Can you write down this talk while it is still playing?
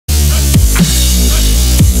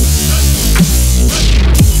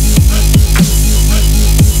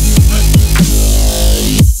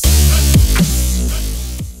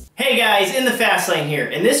guys, in the fast lane here.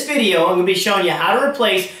 In this video, I'm going to be showing you how to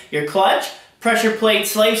replace your clutch, pressure plate,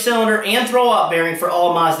 slave cylinder, and throw-out bearing for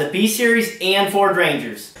all Mazda B-Series and Ford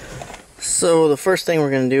Rangers. So the first thing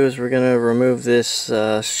we're going to do is we're going to remove this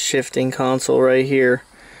shifting console right here.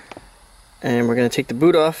 And we're going to take the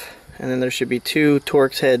boot off. And then there should be two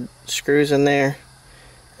Torx head screws in there.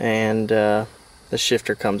 And the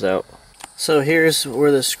shifter comes out. So here's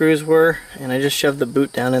where the screws were, and I just shoved the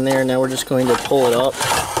boot down in there. Now we're just going to pull it up,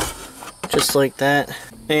 just like that.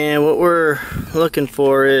 And what we're looking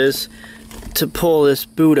for is to pull this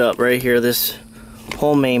boot up right here, this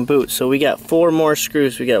whole main boot. So we got 4 more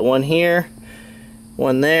screws. We got one here,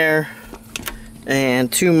 one there,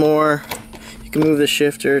 and 2 more. You can move the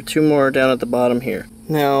shifter, 2 more down at the bottom here.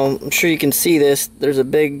 Now, I'm sure you can see this. There's a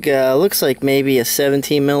big, looks like maybe a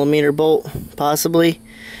 17mm bolt, possibly.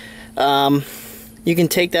 You can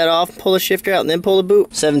take that off, pull the shifter out, and then pull the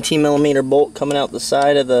boot. 17mm bolt coming out the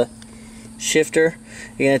side of the shifter.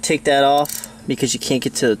 You're going to take that off because you can't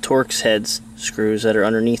get to the Torx heads screws that are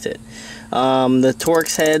underneath it. The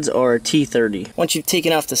Torx heads are T30. Once you've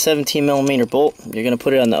taken off the 17mm bolt, you're going to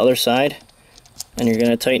put it on the other side, and you're going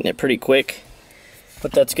to tighten it pretty quick.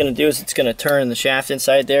 What that's going to do is it's going to turn the shaft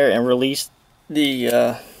inside there and release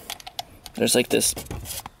the, there's like this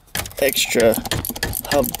extra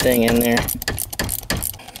hub thing in there.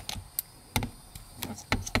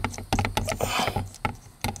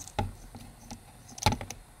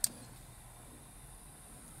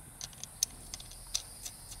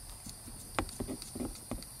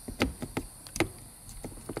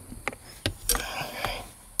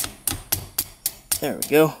 There we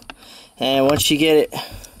go. And once you get it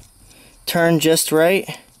turned just right,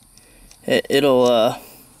 it'll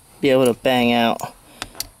be able to bang out.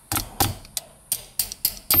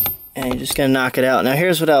 And you're just going to knock it out. Now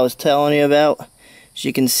here's what I was telling you about. As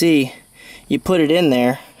you can see, you put it in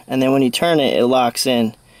there, and then when you turn it, it locks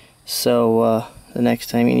in. So the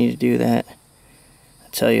next time you need to do that,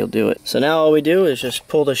 that's how you'll do it. So now all we do is just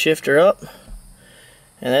pull the shifter up,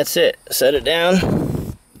 and that's it. Set it down.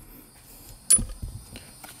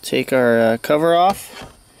 Take our cover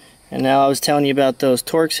off. And now I was telling you about those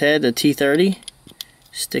Torx head, the T30.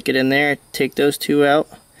 Stick it in there, take those 2 out,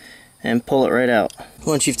 and pull it right out.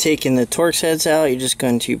 Once you've taken the Torx heads out, you're just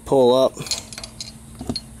going to pull up,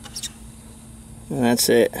 and that's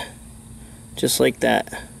it, just like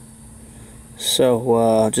that.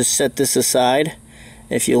 So just set this aside.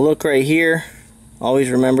 If you look right here, always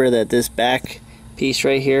remember that this back piece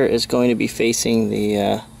right here is going to be facing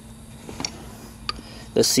the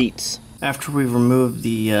seats. After we've removed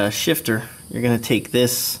the shifter, you're going to take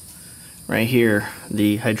this right here,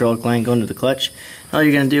 the hydraulic line going to the clutch. All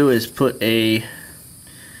you're going to do is put a,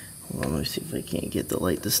 well, let me see if I can't get the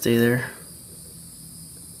light to stay there.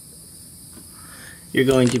 You're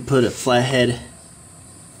going to put a flathead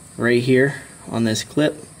right here on this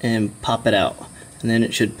clip and pop it out, and then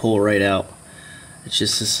it should pull right out. It's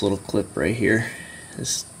just this little clip right here,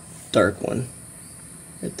 this dark one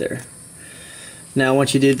right there. Now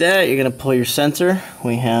once you did that, you're going to pull your sensor.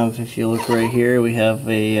 We have, if you look right here, we have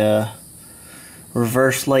a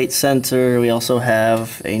reverse light sensor. We also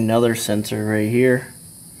have another sensor right here.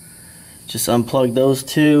 Just unplug those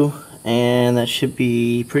 2, and that should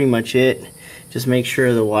be pretty much it. Just make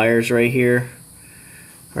sure the wires right here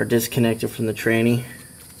are disconnected from the tranny.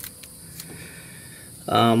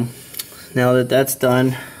 Now that that's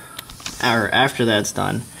done, or after that's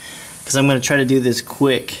done, because I'm going to try to do this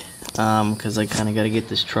quick, because I kind of got to get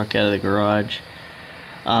this truck out of the garage.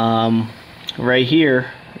 Right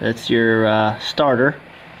here, that's your starter.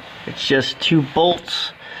 It's just 2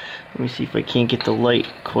 bolts. Let me see if I can't get the light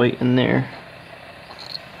quite in there.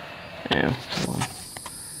 Yeah, come on.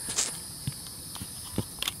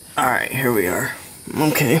 Alright, here we are.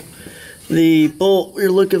 Okay. The bolt we're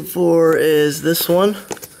looking for is this one.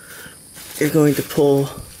 You're going to pull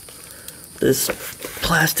this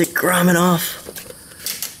plastic grommet off.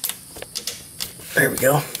 There we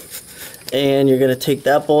go. And you're going to take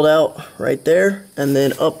that bolt out right there, and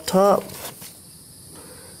then up top,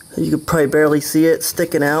 you can probably barely see it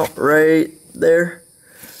sticking out right there.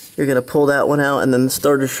 You're going to pull that one out, and then the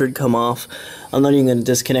starter should come off. I'm not even going to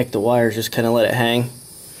disconnect the wires, just kind of let it hang.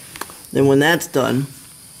 Then when that's done,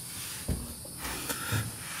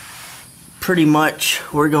 pretty much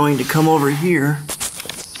we're going to come over here,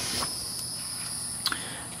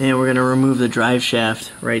 and we're going to remove the drive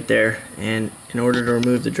shaft right there. And in order to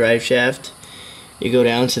remove the drive shaft, you go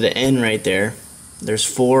down to the end right there. There's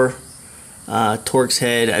 4 Torx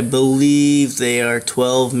head. I believe they are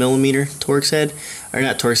 12mm Torx head, or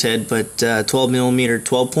not Torx head, but 12mm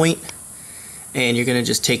 12 point. And you're going to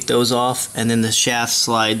just take those off, and then the shaft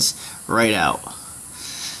slides right out.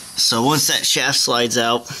 So once that shaft slides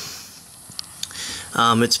out,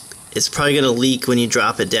 it's probably going to leak when you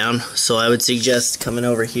drop it down. So I would suggest coming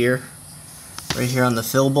over here, right here on the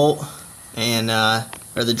fill bolt, and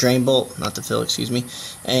or the drain bolt, not the fill, excuse me,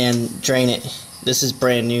 and drain it. This is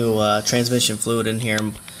brand new transmission fluid in here,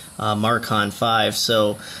 Marcon 5.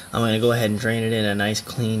 So I'm going to go ahead and drain it in a nice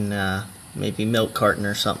clean, maybe milk carton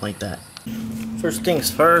or something like that. First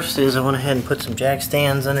things first is I went ahead and put some jack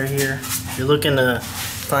stands under here. If you're looking to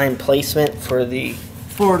find placement for the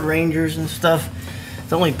Ford Rangers and stuff,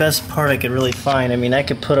 the only best part I could really find, I mean, I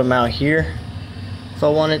could put them out here if I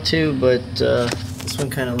wanted to, but this one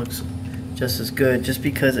kind of looks just as good, just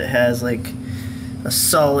because it has like a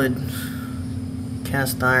solid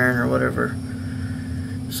cast iron or whatever,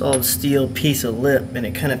 solid steel piece of lip, and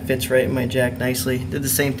it kind of fits right in my jack nicely. Did the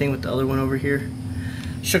same thing with the other one over here.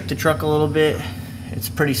 Shook the truck a little bit. It's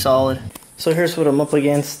pretty solid. So here's what I'm up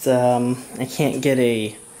against. I can't get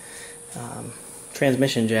a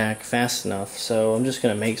transmission jack fast enough, so I'm just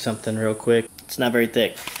going to make something real quick. It's not very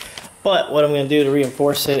thick. But what I'm going to do to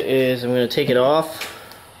reinforce it is I'm going to take it off.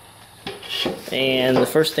 And the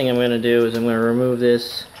first thing I'm going to do is I'm going to remove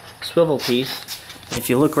this swivel piece.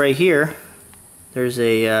 If you look right here, there's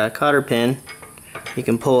a cotter pin. You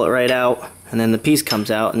can pull it right out, and then the piece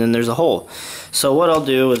comes out, and then there's a hole. So what I'll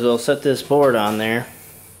do is I'll set this board on there,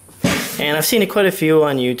 and I've seen it quite a few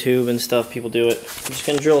on YouTube and stuff, people do it. I'm just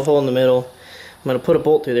going to drill a hole in the middle. I'm going to put a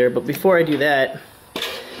bolt through there, but before I do that,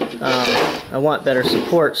 I want better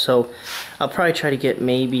support, so I'll probably try to get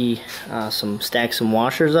maybe stack some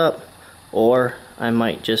washers up, or I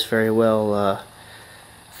might just very well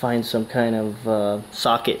find some kind of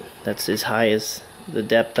socket that's as high as the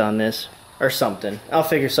depth on this, or something. I'll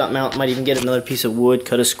figure something out. Might even get another piece of wood,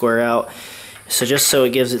 cut a square out, so just so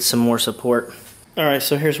it gives it some more support. Alright,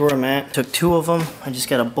 so here's where I'm at. Took two of them. I just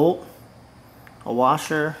got a bolt, a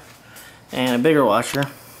washer, and a bigger washer,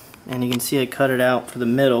 and you can see I cut it out for the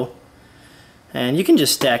middle. And you can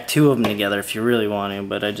just stack two of them together if you really want to,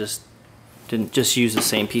 but I just didn't use the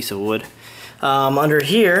same piece of wood. Under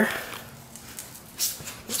here,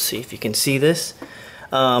 let's see if you can see this.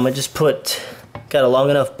 I just got a long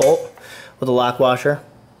enough bolt with a lock washer,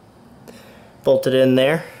 bolted in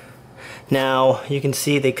there. Now you can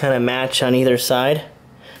see they kind of match on either side.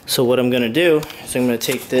 So what I'm going to do is I'm going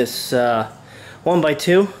to take this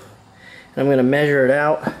 1x2, and I'm going to measure it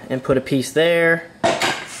out and put a piece there,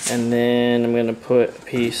 and then I'm going to put a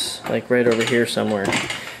piece like right over here somewhere.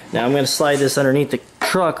 Now I'm going to slide this underneath the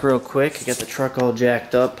truck real quick. I got the truck all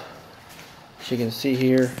jacked up, as you can see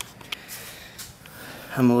here.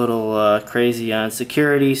 I'm a little crazy on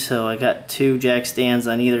security, so I got two jack stands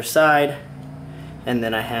on either side, and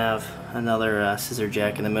then I have another scissor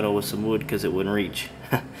jack in the middle with some wood because it wouldn't reach.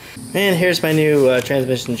 And here's my new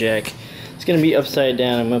transmission jack. It's going to be upside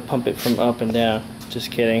down. I'm going to pump it from up and down.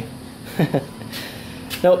 Just kidding.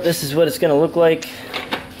 Nope, this is what it's going to look like.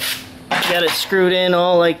 Got it screwed in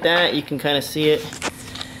all like that. You can kind of see it.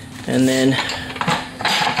 And then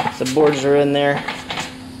the boards are in there.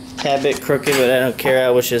 Tad bit crooked, but I don't care.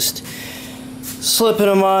 I was just slipping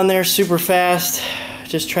them on there super fast,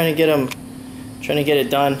 just trying to get it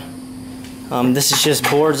done. This is just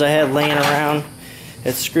boards I had laying around.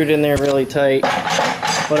 It's screwed in there really tight.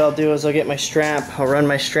 What I'll do is I'll get my strap. I'll run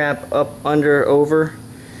my strap up, under, over,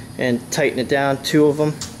 and tighten it down, two of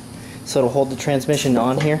them, so it'll hold the transmission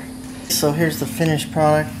on here. So here's the finished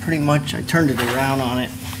product. Pretty much I turned it around on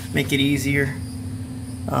it, make it easier.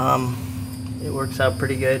 It works out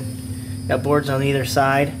pretty good. Got boards on either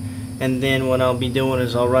side, and then what I'll be doing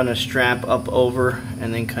is I'll run a strap up over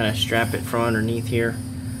and then kind of strap it from underneath here.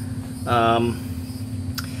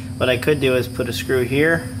 What I could do is put a screw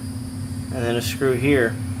here and then a screw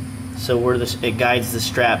here, so where it guides the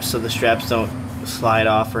straps, so the straps don't slide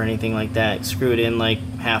off or anything like that. Screw it in like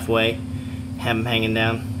halfway, have them hanging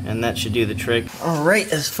down, and that should do the trick.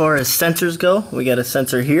 Alright, as far as sensors go, we got a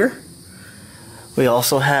sensor here. We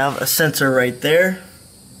also have a sensor right there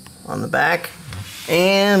on the back,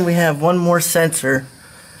 and we have one more sensor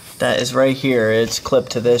that is right here. It's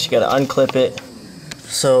clipped to this. You got to unclip it.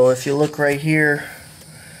 So if you look right here,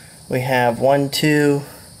 we have 1, 2,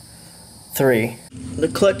 3. The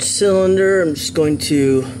clutch cylinder, I'm just going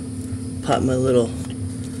to pop my little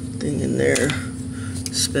thing in there,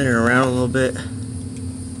 spin it around a little bit.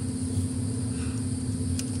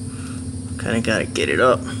 Kind of got to get it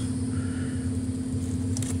up.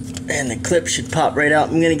 And the clip should pop right out.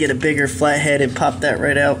 I'm gonna get a bigger flathead and pop that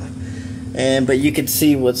right out. But you can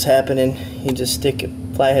see what's happening. You just stick a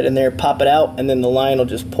flathead in there, pop it out, and then the line will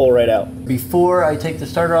just pull right out. Before I take the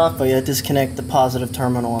starter off, I gotta disconnect the positive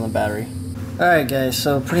terminal on the battery. Alright guys,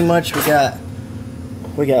 so pretty much we got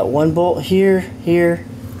one bolt here, here,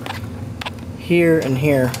 here, and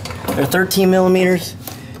here. They're 13 millimeters.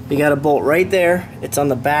 We got a bolt right there. It's on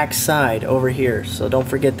the back side over here, so don't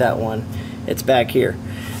forget that one. It's back here.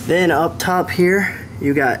 Then up top here,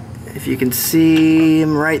 you got, if you can see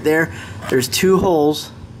them right there, there's 2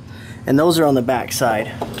 holes, and those are on the back side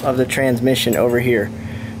of the transmission over here.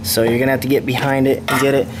 So you're gonna have to get behind it and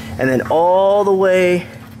get it. And then all the way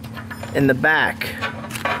in the back,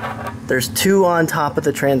 there's 2 on top of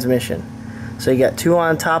the transmission. So you got 2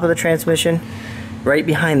 on top of the transmission, right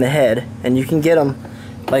behind the head, and you can get them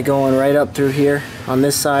by going right up through here on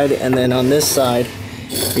this side, and then on this side,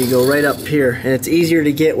 you go right up here. And it's easier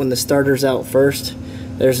to get when the starter's out first.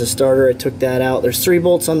 There's the starter, I took that out. There's 3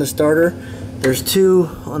 bolts on the starter. There's 2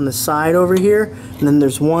 on the side over here, and then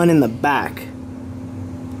there's 1 in the back,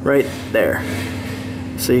 right there.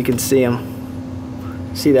 So you can see them.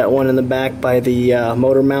 See that one in the back by the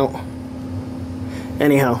motor mount?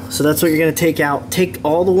 Anyhow, so that's what you're gonna take out. Take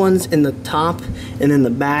all the ones in the top and in the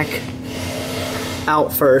back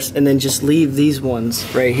out first, and then just leave these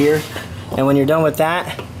ones right here. And when you're done with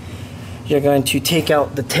that, you're going to take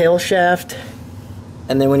out the tail shaft.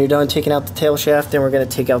 And then when you're done taking out the tail shaft, then we're gonna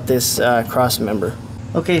take out this cross member.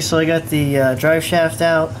 Okay, so I got the drive shaft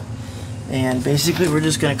out, and basically we're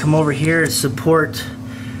just gonna come over here and support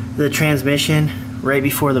the transmission right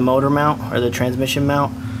before the motor mount or the transmission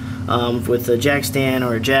mount with a jack stand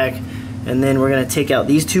or a jack. And then we're going to take out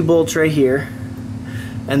these 2 bolts right here,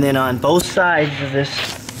 and then on both sides of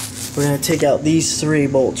this we're going to take out these 3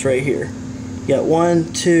 bolts right here. You got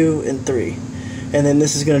 1, 2, and 3, and then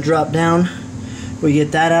this is going to drop down. We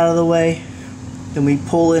get that out of the way, then we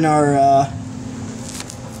pull in our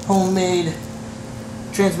homemade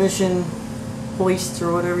transmission hoist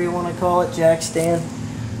or whatever you want to call it, jack stand.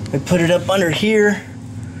 We put it up under here,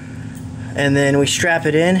 and then we strap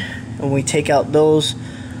it in, and we take out those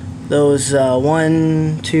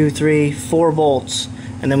 1, 2, 3, 4 bolts,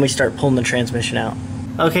 and then we start pulling the transmission out.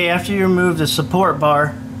 Okay, after you remove the support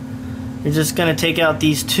bar, you're just going to take out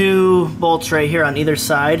these 2 bolts right here on either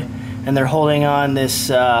side, and they're holding on this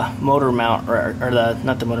motor mount, or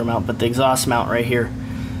not the motor mount, but the exhaust mount right here.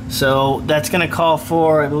 So that's going to call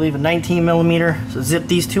for, I believe, a 19 millimeter. So zip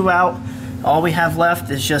these 2 out. All we have left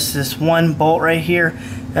is just this 1 bolt right here.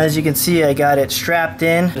 As you can see, I got it strapped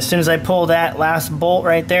in. As soon as I pull that last bolt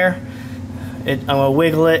right there, I'm gonna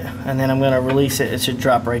wiggle it, and then I'm gonna release it. It should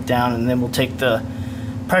drop right down, and then we'll take the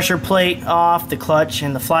pressure plate off, the clutch,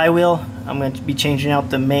 and the flywheel. I'm going to be changing out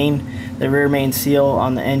the rear main seal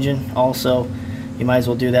on the engine. Also, you might as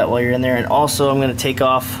well do that while you're in there. And also, I'm going to take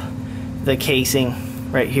off the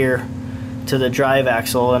casing right here to the drive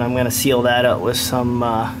axle, and I'm going to seal that up with some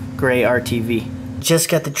gray RTV. Just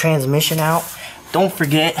got the transmission out. Don't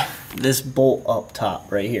forget this bolt up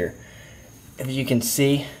top right here. If you can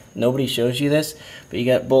see, nobody shows you this, but you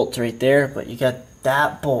got bolts right there, but you got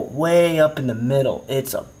that bolt way up in the middle.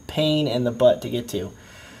 It's a pain in the butt to get to.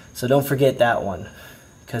 So don't forget that one,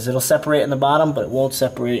 because it'll separate in the bottom, but it won't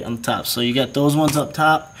separate on the top. So you got those ones up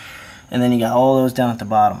top, and then you got all those down at the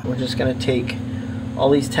bottom. We're just gonna take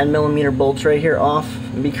all these 10 millimeter bolts right here off,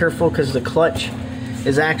 and be careful because the clutch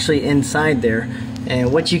is actually inside there.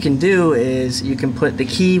 And what you can do is you can put the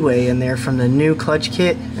keyway in there from the new clutch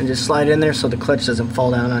kit and just slide it in there so the clutch doesn't fall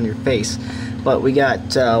down on your face. But we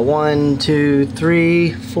got 1, 2,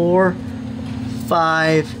 3, 4,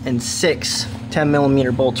 5, and 6 10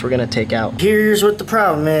 millimeter bolts we're gonna take out. Here's what the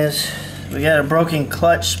problem is. We got a broken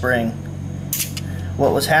clutch spring.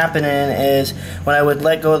 What was happening is when I would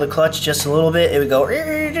let go of the clutch just a little bit, it would go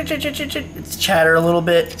it's chatter a little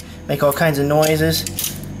bit, make all kinds of noises,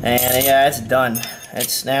 and yeah, it's done.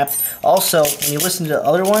 It's snapped. Also, when you listen to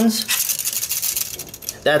other ones,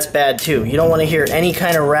 that's bad too. You don't want to hear any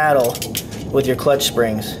kind of rattle with your clutch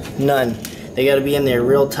springs. None. They got to be in there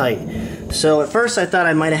real tight. So at first I thought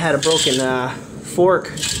I might have had a broken fork,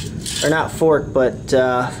 or not fork, but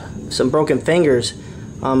some broken fingers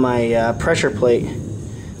on my pressure plate,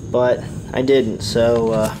 but I didn't,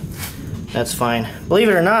 so that's fine. Believe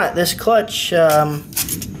it or not, this clutch,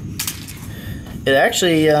 it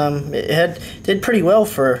actually did pretty well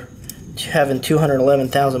for having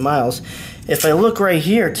 211,000 miles. If I look right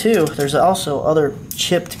here too, there's also other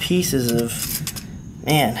chipped pieces of,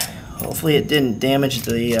 man, hopefully it didn't damage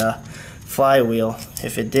the flywheel.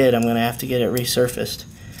 If it did, I'm gonna have to get it resurfaced.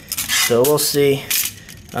 So we'll see.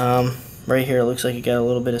 Right here it looks like it got a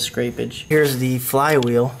little bit of scrapage. Here's the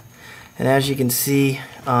flywheel, and as you can see,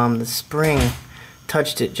 the spring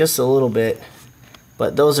touched it just a little bit,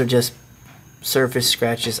 but those are just surface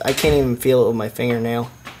scratches. I can't even feel it with my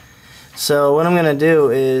fingernail. So what I'm going to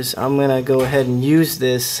do is I'm going to go ahead and use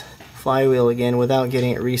this flywheel again without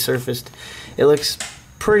getting it resurfaced. It looks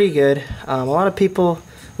pretty good. A lot of people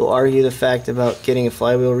will argue the fact about getting a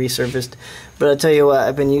flywheel resurfaced, but I'll tell you what,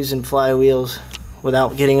 I've been using flywheels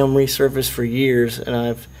without getting them resurfaced for years,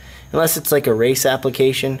 and unless it's like a race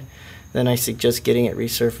application, then I suggest getting it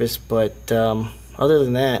resurfaced. But other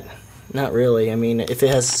than that, not really. I mean, if it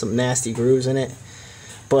has some nasty grooves in it.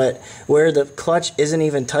 But where the clutch isn't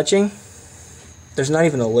even touching, there's not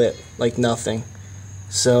even a lip, like nothing.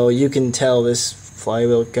 So you can tell this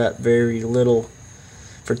flywheel got very little.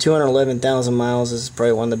 For 211,000 miles, this is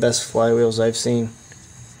probably one of the best flywheels I've seen.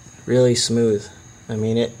 Really smooth. I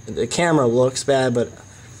mean, the camera looks bad, but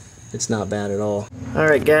it's not bad at all.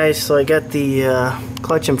 Alright guys, so I got the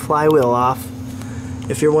clutch and flywheel off.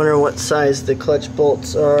 If you're wondering what size the clutch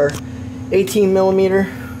bolts are, 18 millimeter.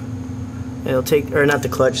 It'll take, or not the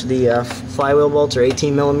clutch, the flywheel bolts are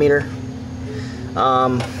 18 millimeter.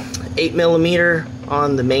 8 millimeter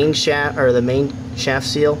on the main shaft, or the main shaft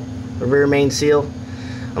seal, the rear main seal.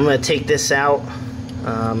 I'm going to take this out.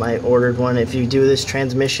 I ordered one. If you do this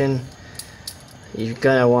transmission, you're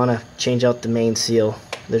going to want to change out the main seal.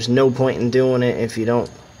 There's no point in doing it if you don't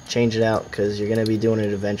change it out, because you're going to be doing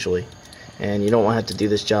it eventually. And you don't want to have to do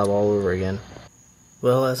this job all over again.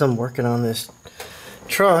 Well, as I'm working on this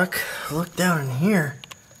truck, I look down in here,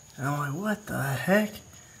 and I'm like, what the heck?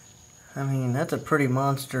 I mean, that's a pretty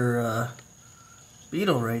monster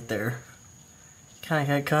beetle right there. Kind of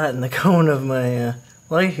got caught in the cone of my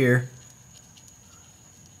light here.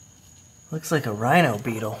 Looks like a rhino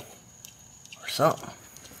beetle or something.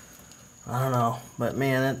 I don't know, but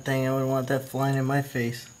man, that thing, I wouldn't want that flying in my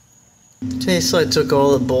face. Okay, so I took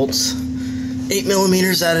all the bolts, 8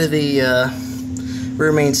 millimeters out of the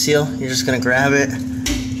rear main seal. You're just gonna grab it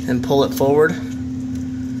and pull it forward,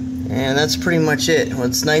 and that's pretty much it.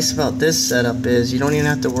 What's nice about this setup is you don't even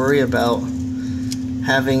have to worry about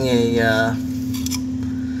having a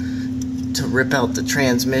to rip out the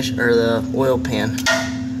transmission or the oil pan.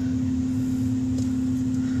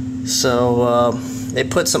 So they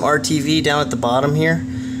put some RTV down at the bottom here,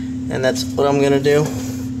 and that's what I'm gonna do.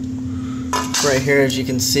 Right here, as you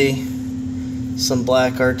can see, some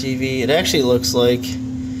black RTV. It actually looks like,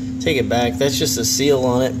 take it back, that's just a seal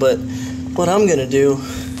on it, but what I'm gonna do,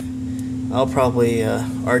 I'll probably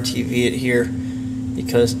RTV it here,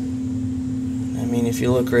 because I mean, if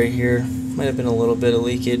you look right here, might have been a little bit of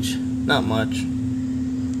leakage, not much.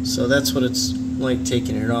 So that's what it's like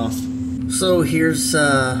taking it off. So here's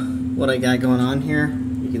what I got going on here.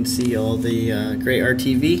 You can see all the gray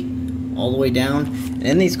RTV all the way down, and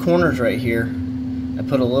in these corners right here I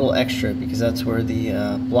put a little extra because that's where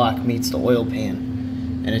the block meets the oil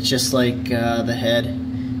pan, and it's just like the head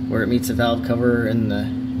where it meets the valve cover and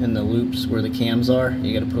the loops where the cams are.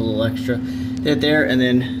 You got to put a little extra hit there, and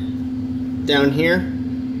then down here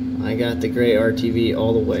I got the gray RTV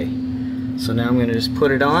all the way. So now I'm going to just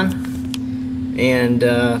put it on, and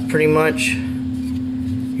pretty much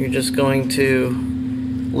you're just going to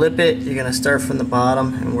lip it. You're going to start from the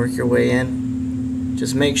bottom and work your way in.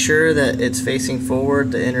 Just make sure that it's facing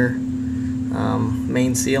forward, the inner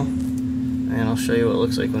main seal, and I'll show you what it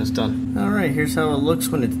looks like when it's done. Alright, here's how it looks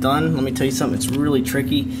when it's done. Let me tell you something, it's really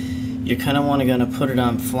tricky. You kind of want to put it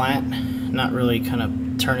on flat, not really kind of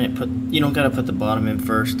turn it, you don't got to put the bottom in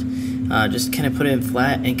first. Just kind of put it in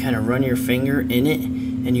flat and kind of run your finger in it,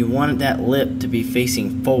 and you want that lip to be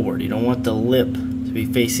facing forward. You don't want the lip to be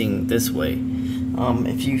facing this way.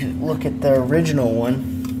 If you look at the original one,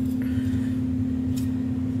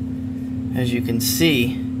 as you can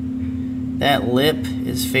see, that lip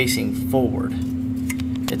is facing forward.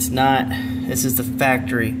 It's not, this is the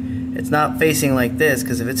factory, it's not facing like this,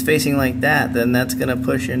 because if it's facing like that, then that's going to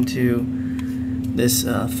push into this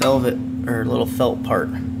velvet or little felt part.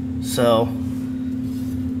 So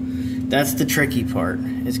that's the tricky part,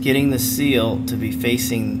 is getting the seal to be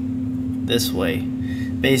facing this way.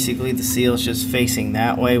 Basically the seal is just facing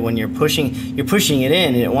that way. When you're pushing it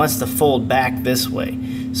in, and it wants to fold back this way.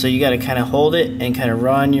 So you got to kind of hold it and kind of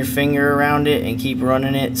run your finger around it and keep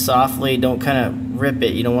running it softly. Don't kind of rip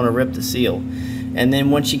it. You don't want to rip the seal. And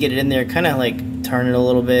then once you get it in there, kind of like turn it a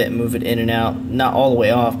little bit and move it in and out. Not all the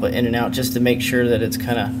way off, but in and out, just to make sure that it's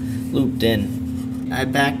kind of looped in. I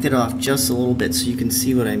backed it off just a little bit so you can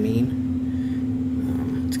see what I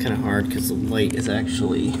mean. It's kind of hard because the light is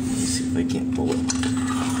actually, let me see if I can't pull it.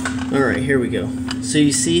 Alright, here we go. So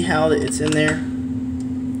you see how it's in there?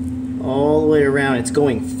 All the way around, it's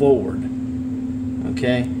going forward.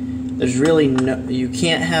 Okay? There's really no, you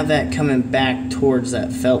can't have that coming back towards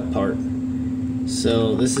that felt part.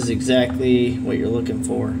 So this is exactly what you're looking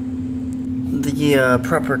for. The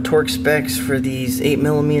proper torque specs for these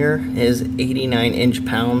 8mm is 89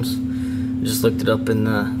 inch-pounds. Just looked it up in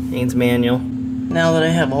the Haynes manual. Now that I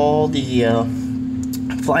have all the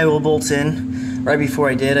flywheel bolts in, right before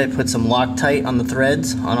I did, I put some Loctite on the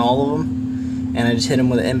threads on all of them, and I just hit them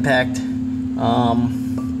with an impact.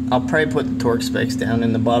 I'll probably put the torque specs down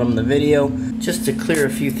in the bottom of the video, just to clear a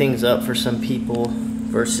few things up for some people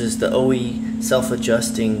versus the OE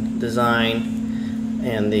self-adjusting design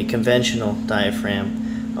and the conventional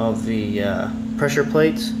diaphragm of the pressure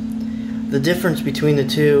plates. The difference between the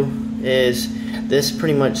two is this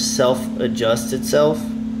pretty much self-adjusts itself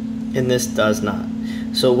and this does not.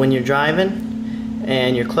 So when you're driving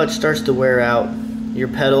and your clutch starts to wear out, your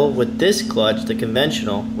pedal with this clutch, the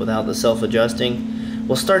conventional without the self-adjusting,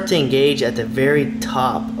 will start to engage at the very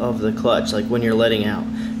top of the clutch, like when you're letting out.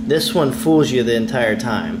 This one fools you the entire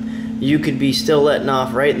time. You could be still letting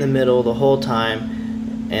off right in the middle the whole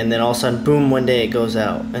time, and then all of a sudden, boom, one day it goes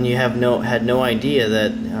out, and you have had no idea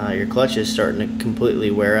that your clutch is starting to completely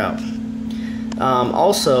wear out.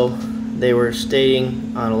 Also, they were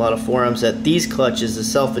stating on a lot of forums that these clutches, the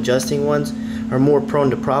self-adjusting ones, are more prone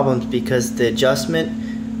to problems because the adjustment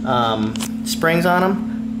springs on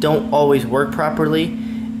them don't always work properly,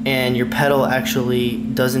 and your pedal actually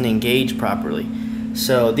doesn't engage properly.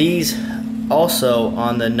 So these also,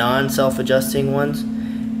 on the non-self-adjusting ones,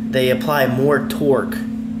 they apply more torque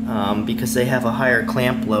because they have a higher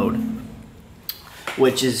clamp load,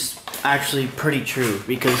 which is actually pretty true,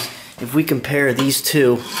 because if we compare these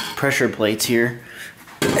two pressure plates here,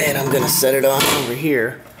 and I'm going to set it on over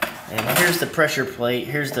here, and here's the pressure plate,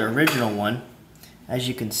 here's the original one. As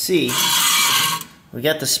you can see, we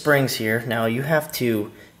got the springs here. Now you have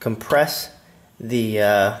to compress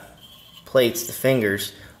the plates, the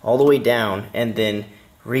fingers, all the way down, and then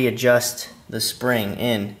readjust the spring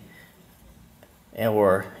in,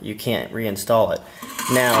 or you can't reinstall it.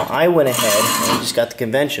 Now I went ahead and just got the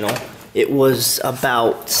conventional. It was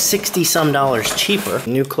about $60 some cheaper.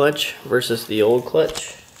 New clutch versus the old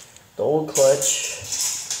clutch. The old clutch,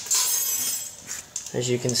 as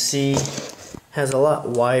you can see, has a lot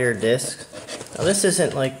wider disc. Now this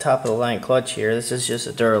isn't like top of the line clutch here, this is just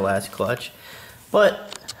a Duralast clutch,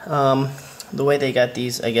 but the way they got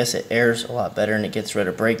these, I guess it airs a lot better and it gets rid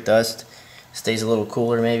of brake dust. Stays a little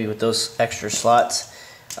cooler maybe with those extra slots.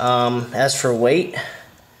 As for weight,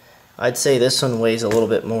 I'd say this one weighs a little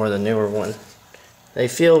bit more than the newer one. They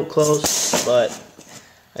feel close, but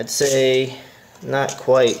I'd say not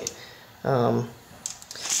quite.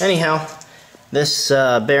 Anyhow, this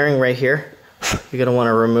bearing right here, you're going to want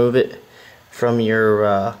to remove it from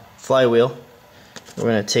your flywheel. We're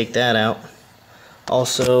going to take that out.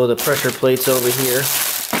 Also, the pressure plates over here.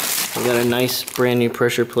 We got a nice brand new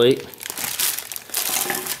pressure plate.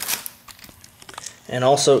 And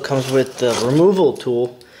also it comes with the removal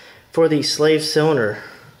tool for the slave cylinder.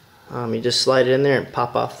 You just slide it in there and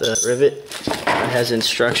pop off the rivet. It has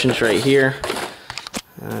instructions right here.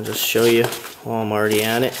 I'll just show you while I'm already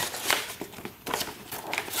at it.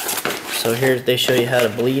 So here they show you how to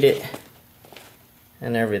bleed it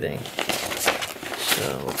and everything.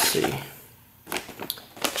 So let's see.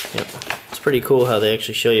 Yep, it's pretty cool how they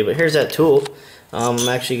actually show you. But here's that tool. I'm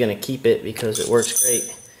actually going to keep it because it works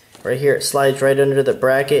great. Right here, it slides right under the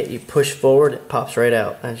bracket. You push forward, it pops right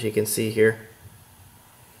out, as you can see here.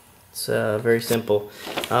 It's very simple.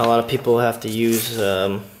 A lot of people have to use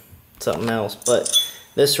something else, but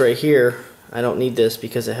this right here, I don't need this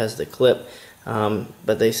because it has the clip.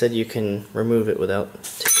 But they said you can remove it without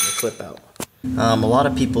taking the clip out. A lot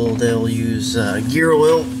of people, they'll use gear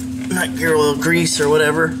oil, not gear oil, grease or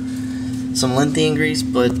whatever, some linseed grease,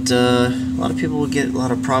 but a lot of people will get a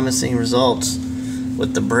lot of promising results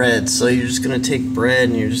with the bread. So you're just going to take bread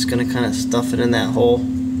and you're just going to kind of stuff it in that hole,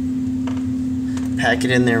 pack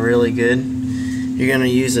it in there really good. You're going to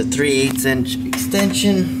use a 3/8 inch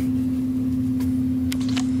extension,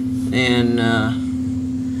 and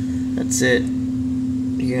that's it.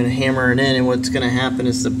 You're going to hammer it in, and what's going to happen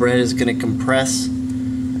is the bread is going to compress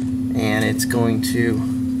and it's going to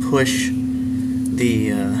push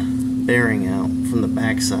the bearing out from the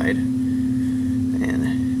backside,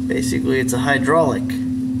 and basically it's a hydraulic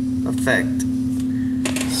effect.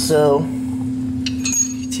 So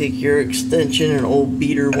you take your extension, an old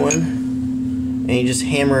beater one, and you just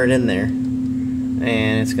hammer it in there,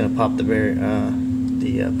 and it's going to pop the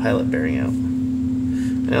pilot bearing out.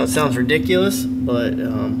 I know it sounds ridiculous, but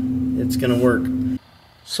it's going to work.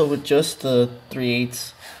 So with just the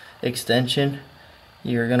 3/8 extension,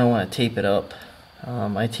 you're going to want to tape it up.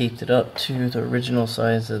 I taped it up to the original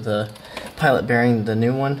size of the pilot bearing, the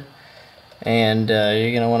new one, and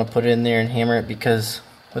you're going to want to put it in there and hammer it, because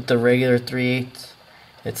with the regular 3/8,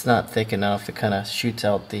 it's not thick enough. It kind of shoots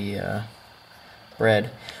out the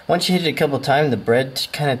bread. Once you hit it a couple times, the bread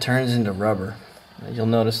kind of turns into rubber. You'll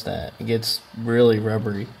notice that. It gets really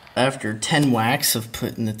rubbery. After 10 whacks of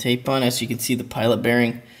putting the tape on, as you can see, the pilot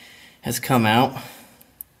bearing has come out.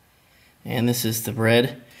 And this is the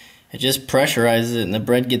bread. It just pressurizes it and the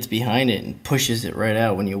bread gets behind it and pushes it right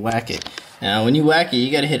out when you whack it. Now when you whack it,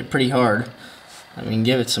 you gotta hit it pretty hard. I mean,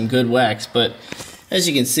 give it some good whacks, but as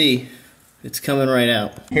you can see, it's coming right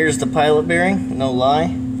out. Here's the pilot bearing, no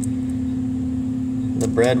lie. The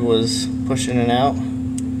bread was pushing it out.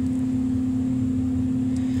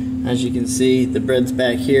 As you can see, the bread's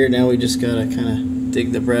back here. Now we just gotta kind of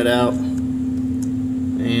dig the bread out.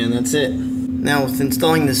 And that's it. Now with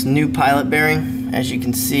installing this new pilot bearing, as you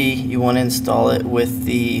can see, you want to install it with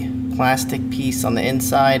the plastic piece on the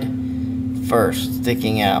inside first,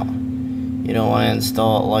 sticking out. You don't want to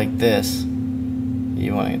install it like this.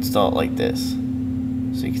 You want to install it like this.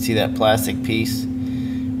 So you can see that plastic piece.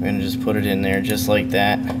 We're going to just put it in there just like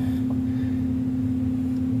that.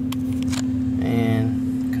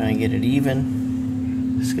 And kind of get it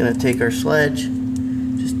even. Just going to take our sledge,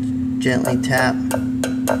 just gently tap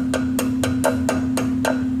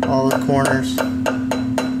all the corners.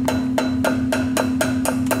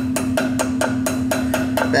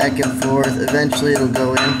 Back and forth. Eventually it'll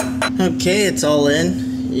go in. Okay, it's all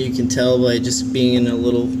in. You can tell by just being a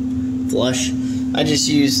little flush. I just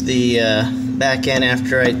used the back end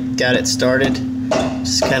after I got it started.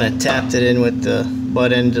 Just kind of tapped it in with the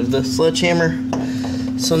butt end of the sledgehammer.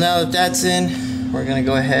 So now that that's in, we're going to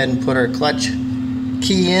go ahead and put our clutch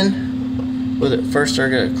key in. With it first our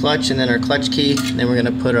clutch and then our clutch key, and then we're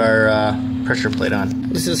going to put our pressure plate on.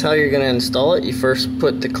 This is how you're going to install it. You first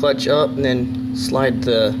put the clutch up and then slide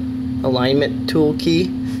the alignment tool key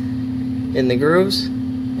in the grooves,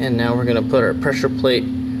 and now we're going to put our pressure plate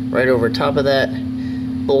right over top of that,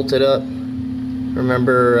 bolt it up.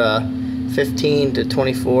 Remember 15 to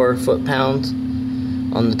 24 foot-pounds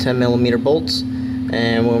on the 10mm bolts,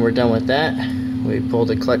 and when we're done with that, we pull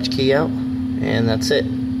the clutch key out, and that's it.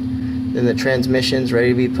 Then the transmission's ready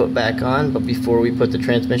to be put back on, but before we put the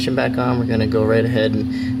transmission back on, we're going to go right ahead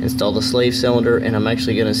and install the slave cylinder, and I'm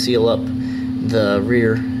actually going to seal up the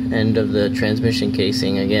rear end of the transmission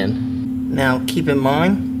casing again. Now keep in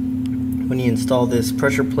mind, when you install this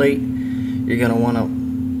pressure plate, you're going to want to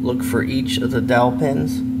look for each of the dowel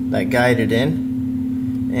pins that guide it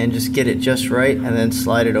in, and just get it just right, and then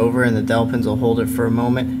slide it over, and the dowel pins will hold it for a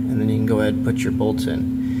moment, and then you can go ahead and put your bolts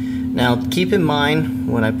in. Now keep in mind,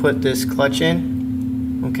 when I put this clutch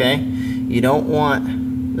in, okay, you don't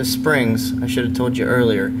want the springs, I should have told you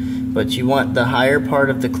earlier, but you want the higher part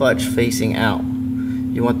of the clutch facing out.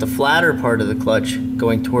 You want the flatter part of the clutch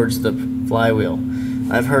going towards the flywheel.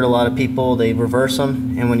 I've heard a lot of people, they reverse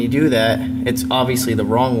them, and when you do that, it's obviously the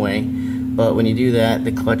wrong way, but when you do that,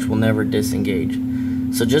 the clutch will never disengage.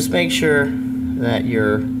 So just make sure that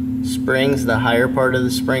your springs, the higher part of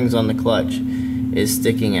the springs on the clutch, is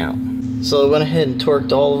sticking out. So I went ahead and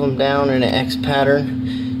torqued all of them down in an X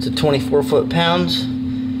pattern to 24 foot-pounds,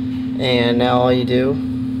 and now all you do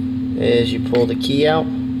is you pull the key out,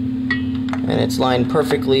 and it's lined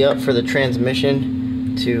perfectly up for the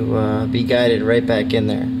transmission to be guided right back in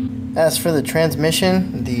there. As for the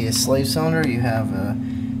transmission, the slave cylinder, you have a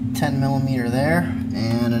 10mm there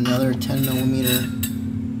and another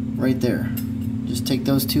 10mm right there. Just take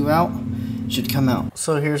those two out, it should come out.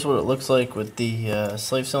 So here's what it looks like with the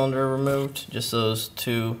slave cylinder removed, just those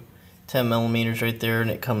two 10mm right there,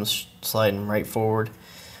 and it comes sliding right forward.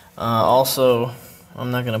 Also,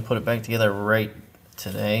 I'm not going to put it back together right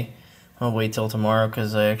today. I'll wait till tomorrow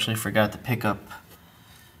because I actually forgot to pick up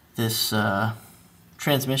this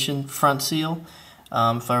transmission front seal.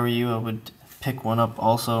 If I were you, I would pick one up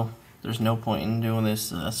also. There's no point in doing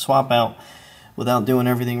this swap out without doing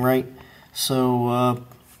everything right. So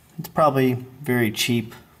it's probably very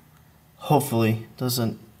cheap. Hopefully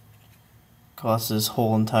doesn't cost this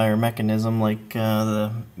whole entire mechanism like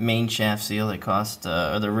the main shaft seal that cost,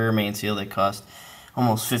 or the rear main seal that cost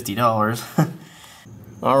almost $50.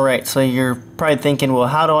 Alright, so you're probably thinking, well,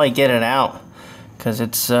 how do I get it out? Because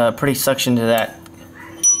it's pretty suctioned to that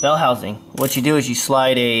bell housing. What you do is you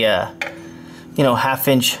slide a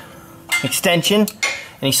half-inch extension,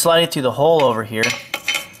 and you slide it through the hole over here,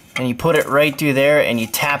 and you put it right through there, and you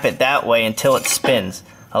tap it that way until it spins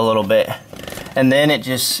a little bit, and then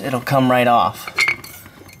it'll come right off,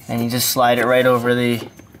 and you just slide it right over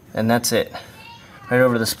and that's it, right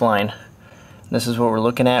over the spline. This is what we're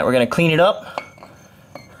looking at. We're going to clean it up,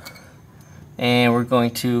 and we're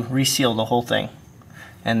going to reseal the whole thing,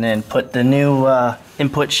 and then put the new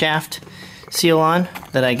input shaft seal on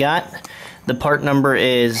that I got. The part number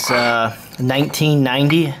is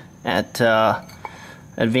 1990 at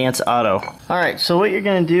Advance Auto. Alright, so what you're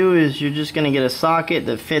going to do is you're just going to get a socket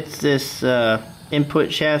that fits this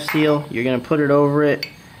input shaft seal. You're going to put it over it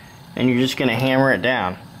and you're just going to hammer it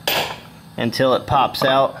down until it pops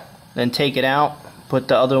out. Then take it out, put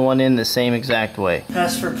the other one in the same exact way.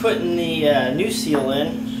 As for putting the new seal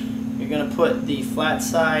in, you're going to put the flat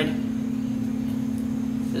side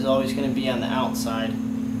is always going to be on the outside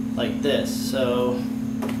like this. So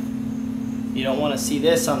you don't want to see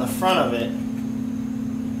this on the front of it.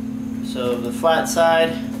 So the flat side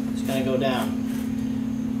is going to go down.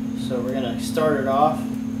 So we're going to start it off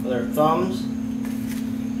with our thumbs.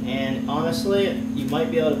 And honestly, you might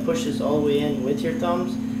be able to push this all the way in with your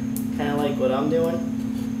thumbs, kind of like what I'm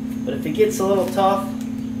doing. But if it gets a little tough,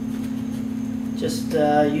 just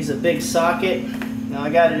use a big socket. Now I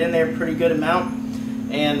got it in there a pretty good amount.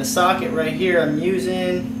 And the socket right here I'm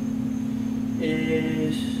using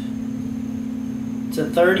is, it's a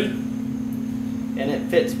 30. And it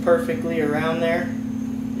fits perfectly around there.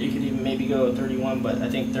 You could even maybe go with 31, but I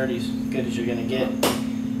think 30 is as good as you're going to get.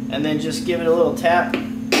 And then just give it a little tap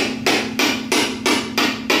in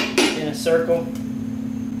a circle.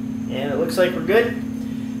 And it looks like we're good.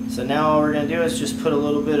 So now all we're going to do is just put a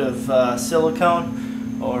little bit of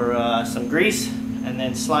silicone or some grease and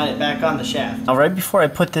then slide it back on the shaft. Now right before I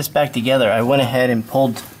put this back together, I went ahead and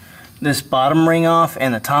pulled this bottom ring off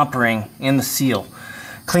and the top ring in the seal.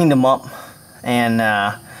 Cleaned them up. And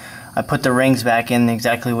I put the rings back in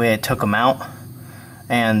exactly the way I took them out.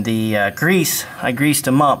 And the grease, I greased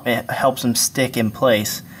them up. It helps them stick in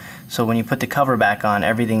place. So when you put the cover back on,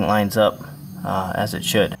 everything lines up as it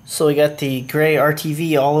should. So we got the gray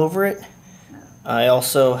RTV all over it. I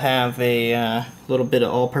also have a little bit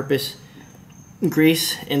of all-purpose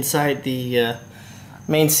grease inside the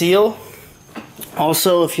main seal.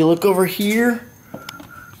 Also, if you look over here,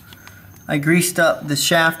 I greased up the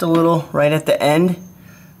shaft a little right at the end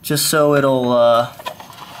just so it'll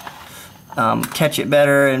catch it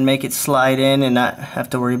better and make it slide in and not have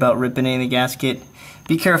to worry about ripping any of the gasket.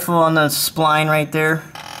 Be careful on the spline right there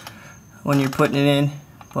when you're putting it in,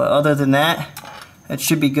 but other than that, it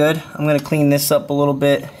should be good. I'm going to clean this up a little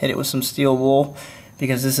bit, hit it with some steel wool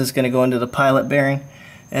because this is going to go into the pilot bearing,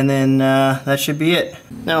 and then that should be it.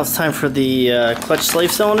 Now it's time for the clutch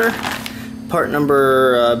slave cylinder. Part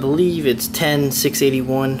number, I believe it's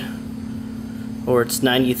 10681 or it's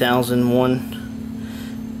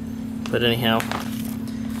 90,001. But anyhow,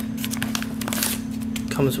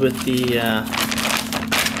 comes with the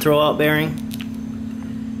throwout bearing.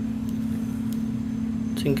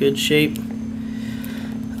 It's in good shape.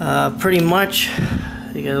 Pretty much,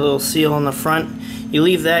 you got a little seal on the front. You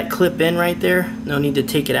leave that clip in right there. No need to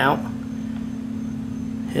take it out.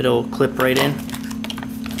 It'll clip right in.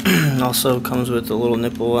 Also comes with a little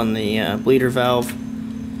nipple on the bleeder valve.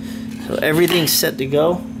 So everything's set to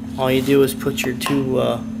go. All you do is put your two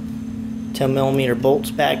 10mm bolts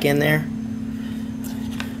back in there.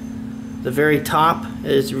 The very top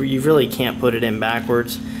is, you really can't put it in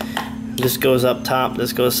backwards. This goes up top,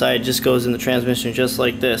 this goes side, just goes in the transmission just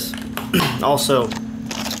like this. Also,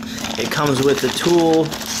 it comes with a tool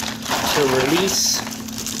to release.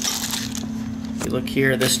 If you look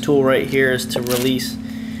here, this tool right here is to release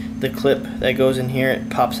the clip that goes in here. It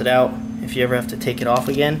pops it out if you ever have to take it off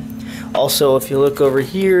again. Also, if you look over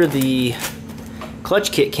here, the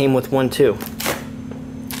clutch kit came with one too.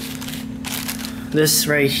 This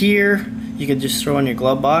right here you can just throw in your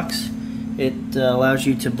glove box. It allows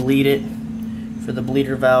you to bleed it for the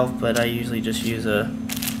bleeder valve, but I usually just use a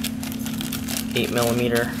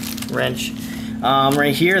 8mm wrench.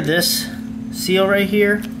 Right here, this seal right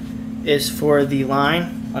here is for the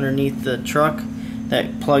line underneath the truck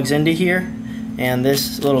that plugs into here, and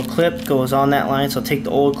this little clip goes on that line, so take the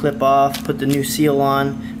old clip off, put the new seal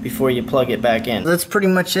on before you plug it back in. That's pretty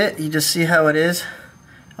much it. You just see how it is.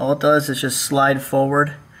 All it does is just slide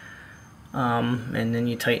forward, and then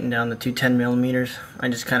you tighten down the two 10mm. I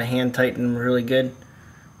just kind of hand tighten them really good,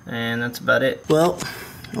 and that's about it. Well,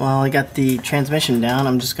 while I got the transmission down,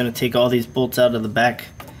 I'm just going to take all these bolts out of the back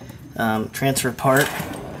transfer part,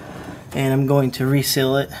 and I'm going to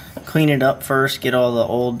reseal it. Clean it up first, get all the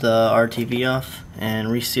old RTV off, and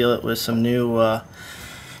reseal it with some new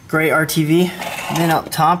gray RTV. And then up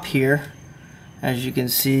top here, as you can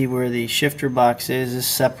see where the shifter box is, this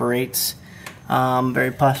separates.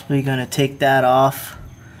 Very possibly going to take that off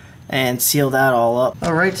and seal that all up.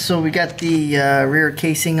 Alright, so we got the rear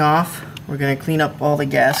casing off. We're going to clean up all the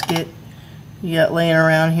gasket you got laying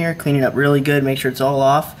around here. Clean it up really good, make sure it's all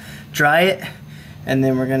off. Dry it, and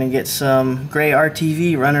then we're going to get some gray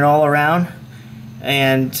RTV, run it all around,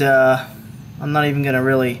 And I'm not even going to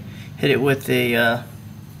really hit it with a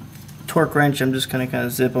torque wrench. I'm just going to kind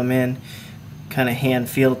of zip them in, kind of hand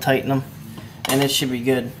feel tighten them, and it should be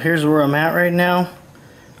good. Here's where I'm at right now.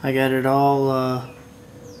 I got it all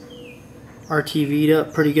RTV'd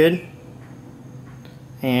up pretty good,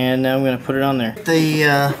 and now I'm going to put it on there.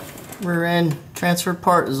 The rear end transfer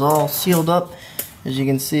part is all sealed up, as you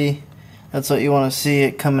can see. That's what you want to see,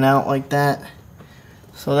 it coming out like that.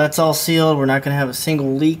 So that's all sealed. We're not going to have a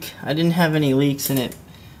single leak. I didn't have any leaks in it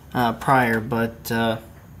prior, but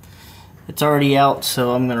it's already out,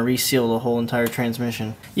 so I'm going to reseal the whole entire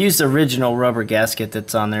transmission. Use the original rubber gasket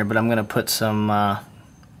that's on there, but I'm going to put some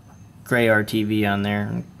gray RTV on there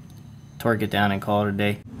and torque it down and call it a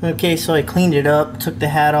day. Okay, so I cleaned it up, took the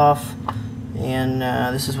hat off, and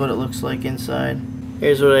this is what it looks like inside.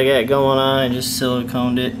 Here's what I got going on. I just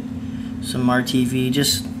siliconed it, some RTV,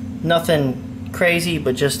 just nothing crazy,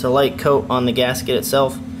 but just a light coat on the gasket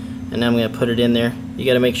itself, and then I'm going to put it in there. You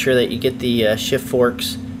got to make sure that you get the shift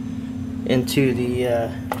forks into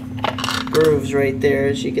the grooves right there.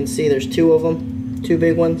 As you can see, there's two of them, two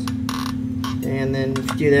big ones, and then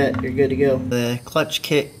if you do that, you're good to go. The clutch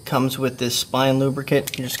kit comes with this spline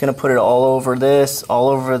lubricant. You're just going to put it all over this, all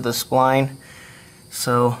over the spline.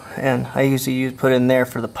 So, and I usually put in there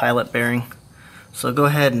for the pilot bearing. So go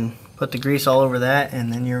ahead and put the grease all over that,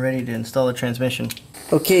 and then you're ready to install the transmission.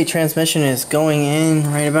 Okay, transmission is going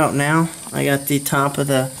in right about now. I got the top of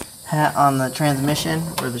the hat on the transmission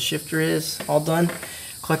where the shifter is all done.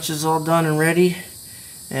 Clutch is all done and ready.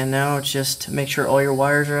 And now it's just to make sure all your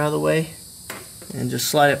wires are out of the way and just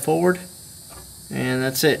slide it forward. And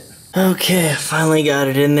that's it. Okay, I finally got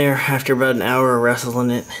it in there after about an hour of wrestling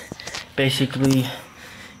it. Basically,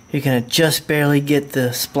 you're gonna just barely get the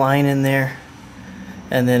spline in there,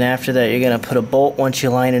 and then after that you're gonna put a bolt once you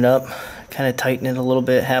line it up, kind of tighten it a little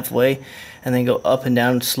bit halfway, and then go up and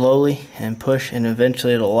down slowly and push, and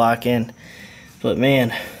eventually it'll lock in. But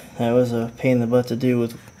man, that was a pain in the butt to do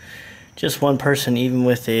with just one person, even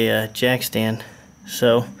with a jack stand.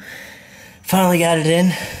 So finally got it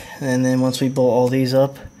in, and then once we bolt all these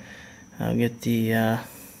up, I'll get the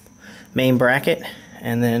main bracket,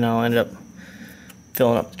 and then I'll end up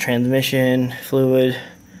filling up the transmission fluid.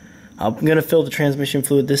 I'm gonna fill the transmission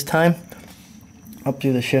fluid this time up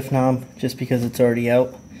through the shift knob, just because it's already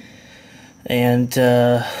out, and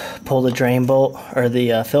pull the drain bolt or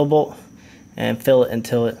the fill bolt and fill it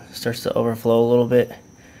until it starts to overflow a little bit,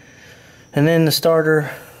 and then the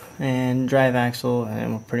starter and drive axle,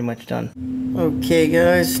 and we're pretty much done. Okay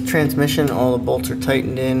guys, transmission, all the bolts are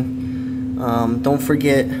tightened in. Don't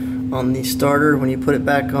forget, on the starter, when you put it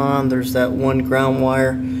back on, there's that one ground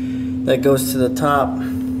wire that goes to the top.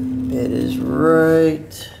 It is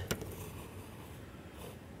right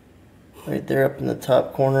there up in the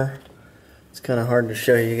top corner. It's kind of hard to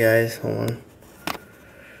show you guys. Hold on.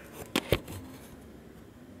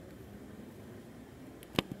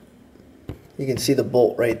 You can see the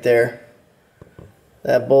bolt right there.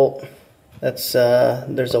 That bolt, that's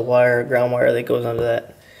there's a wire, ground wire that goes onto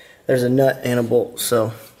that. There's a nut and a bolt,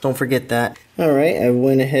 so don't forget that. Alright, I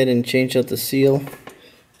went ahead and changed out the seal.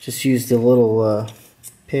 Just used the little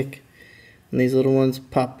pick on these little ones,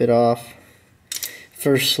 pop it off.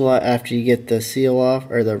 First slide, after you get the seal off,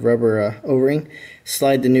 or the rubber O-ring,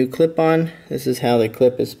 slide the new clip on. This is how the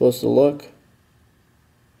clip is supposed to look.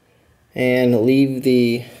 And leave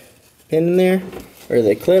the pin in there, or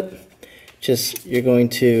the clip. Just, you're going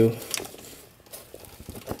to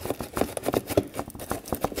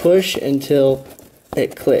push until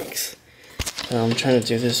it clicks. I'm trying to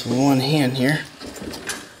do this with one hand here,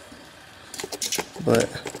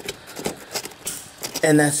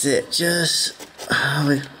 and that's it. Just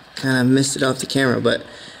I kind of missed it off the camera, but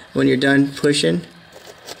when you're done pushing,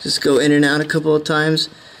 just go in and out a couple of times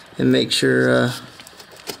and make sure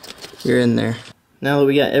you're in there. Now that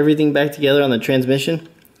we got everything back together on the transmission,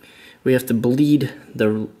 we have to bleed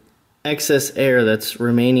the excess air that's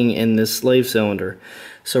remaining in this slave cylinder.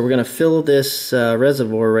 So we're going to fill this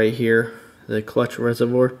reservoir right here, the clutch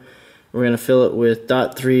reservoir. We're going to fill it with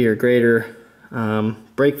 .3 or greater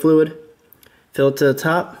brake fluid. Fill it to the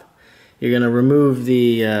top. You're going to remove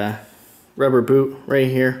the rubber boot right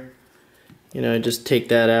here. You know, just take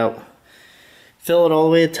that out. Fill it all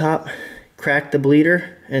the way to the top. Crack the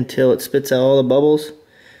bleeder until it spits out all the bubbles.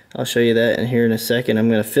 I'll show you that in here in a second. I'm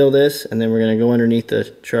going to fill this, and then we're going to go underneath the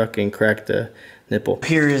truck and crack the nipple.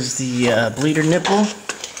 Here is the bleeder nipple.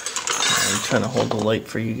 I'm trying to hold the light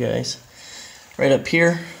for you guys. Right up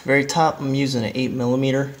here, very top, I'm using an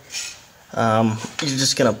 8mm. You're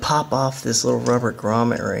just going to pop off this little rubber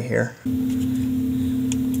grommet right here. You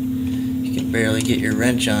can barely get your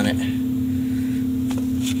wrench on it.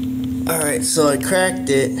 Alright, so I cracked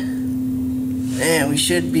it, and we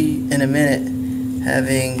should be in a minute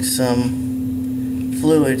having some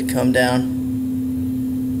fluid come down.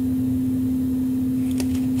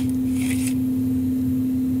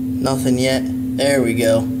 Nothing yet. There we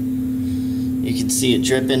go. You can see it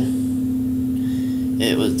dripping.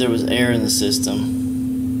 There was air in the system.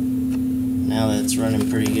 Now that it's running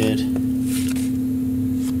pretty good.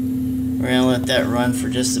 We're gonna let that run for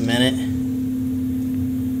just a minute.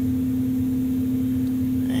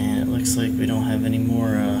 And it looks like we don't have any more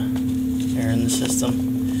air in the system.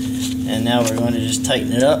 And now we're going to just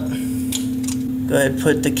tighten it up. Go ahead and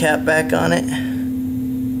put the cap back on it.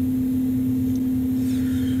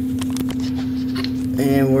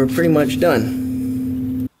 And we're pretty much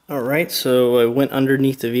done. Alright, so I went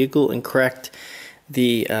underneath the vehicle and cracked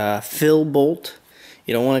the fill bolt.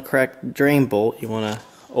 You don't want to crack the drain bolt, you want to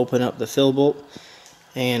open up the fill bolt.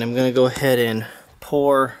 And I'm going to go ahead and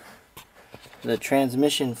pour the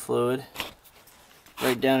transmission fluid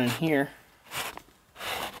right down in here.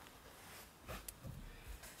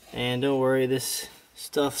 And don't worry, this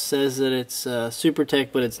stuff says that it's SuperTech,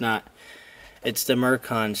 but it's not. It's the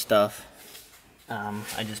Mercon stuff.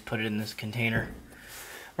 I just put it in this container.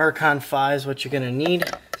 Mercon 5 is what you're going to need.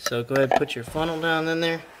 So go ahead and put your funnel down in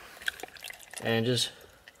there and just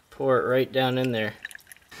pour it right down in there.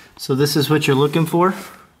 So this is what you're looking for.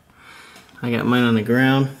 I got mine on the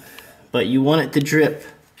ground, but you want it to drip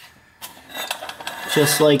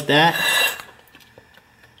just like that.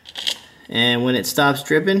 And when it stops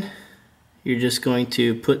dripping, you're just going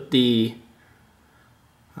to put the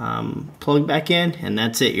plug back in, and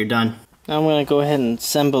that's it, you're done. Now I'm going to go ahead and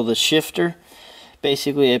assemble the shifter.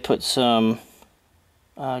 Basically I put some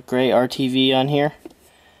gray RTV on here.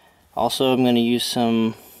 Also I'm going to use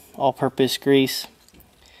some all-purpose grease.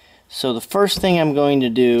 So the first thing I'm going to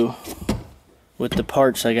do with the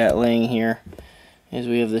parts I got laying here is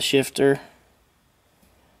we have the shifter,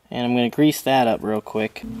 and I'm going to grease that up real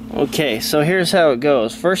quick. Okay, so here's how it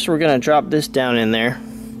goes. First we're going to drop this down in there.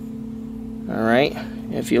 Alright,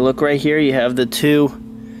 if you look right here, you have the two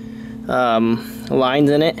lines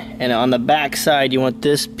in it, and on the back side you want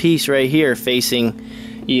this piece right here facing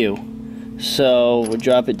you. So we'll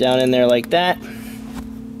drop it down in there like that.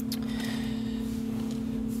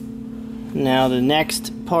 Now the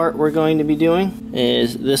next part we're going to be doing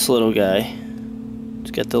is this little guy.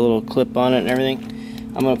 It's got the little clip on it and everything.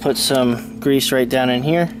 I'm going to put some grease right down in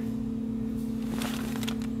here.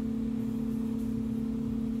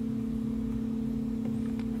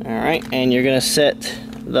 Alright, and you're going to set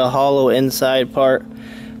the hollow inside part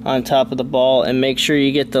on top of the ball, and make sure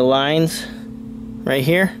you get the lines right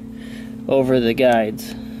here over the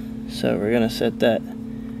guides. So we're going to set that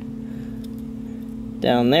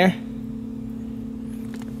down there.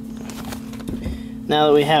 Now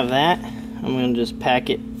that we have that, I'm going to just pack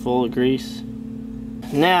it full of grease.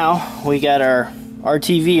 Now we got our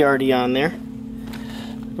RTV already on there.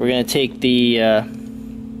 We're going to take the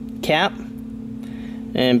cap,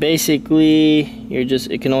 and basically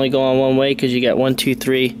it can only go on one way because you got 1, 2,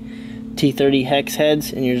 3 T30 hex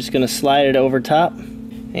heads, and you're just going to slide it over top.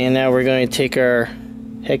 And now we're going to take our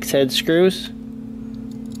hex head screws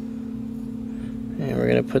and we're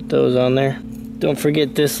going to put those on there. Don't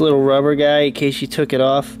forget this little rubber guy in case you took it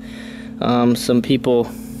off. Some people,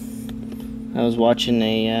 I was watching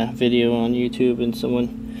a video on YouTube and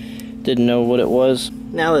someone didn't know what it was.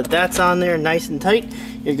 Now that that's on there nice and tight,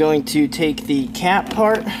 you're going to take the cap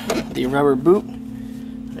part, the rubber boot.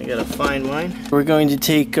 I gotta find mine. We're going to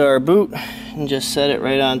take our boot and just set it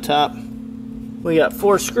right on top. We got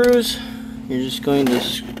 4 screws. You're just going to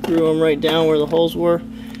screw them right down where the holes were.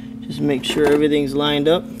 Just make sure everything's lined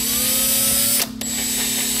up.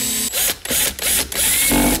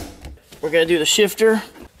 We're going to do the shifter.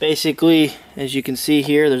 Basically, as you can see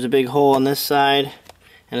here, there's a big hole on this side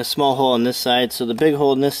and a small hole on this side. So the big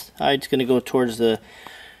hole on this side is going to go towards the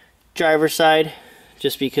driver's side,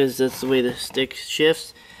 just because that's the way the stick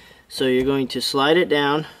shifts. So you're going to slide it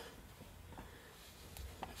down,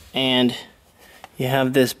 and you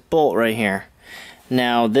have this bolt right here.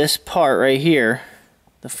 Now this part right here,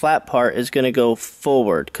 the flat part, is going to go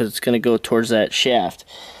forward because it's going to go towards that shaft.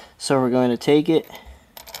 So we're going to take it,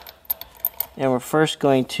 and we're first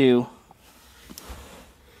going to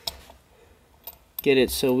get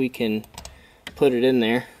it so we can put it in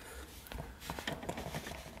there.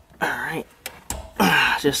 Alright,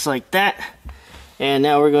 just like that. And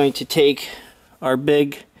now we're going to take our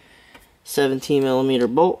big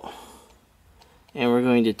 17mm bolt and we're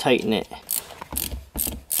going to tighten it.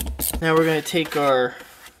 Now we're going to take our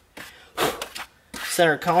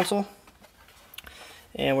center console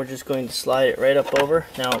and we're just going to slide it right up over.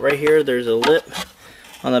 Now right here there's a lip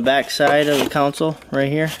on the back side of the console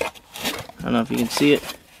right here. I don't know if you can see it.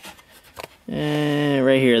 And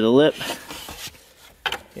right here, the lip.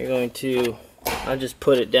 You're going to, I'll just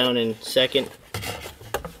put it down in second.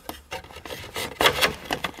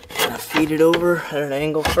 I'll feed it over at an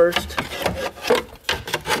angle first.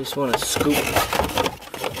 Just want to scoop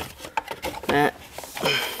that.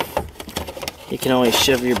 You can always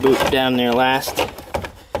shove your boot down there last.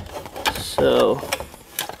 So,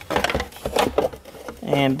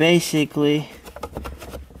 and basically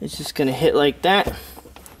it's just going to hit like that.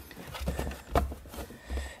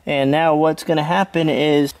 And now what's going to happen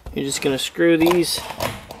is you're just going to screw these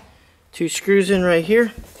 2 screws in right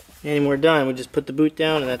here, and we're done. We just put the boot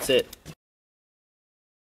down and that's it.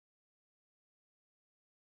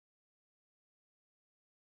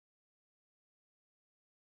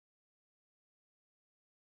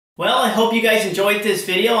 Well, I hope you guys enjoyed this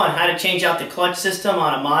video on how to change out the clutch system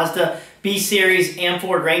on a Mazda B-Series and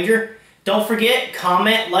Ford Ranger. Don't forget,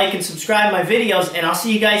 comment, like, and subscribe to my videos, and I'll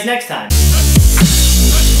see you guys next time.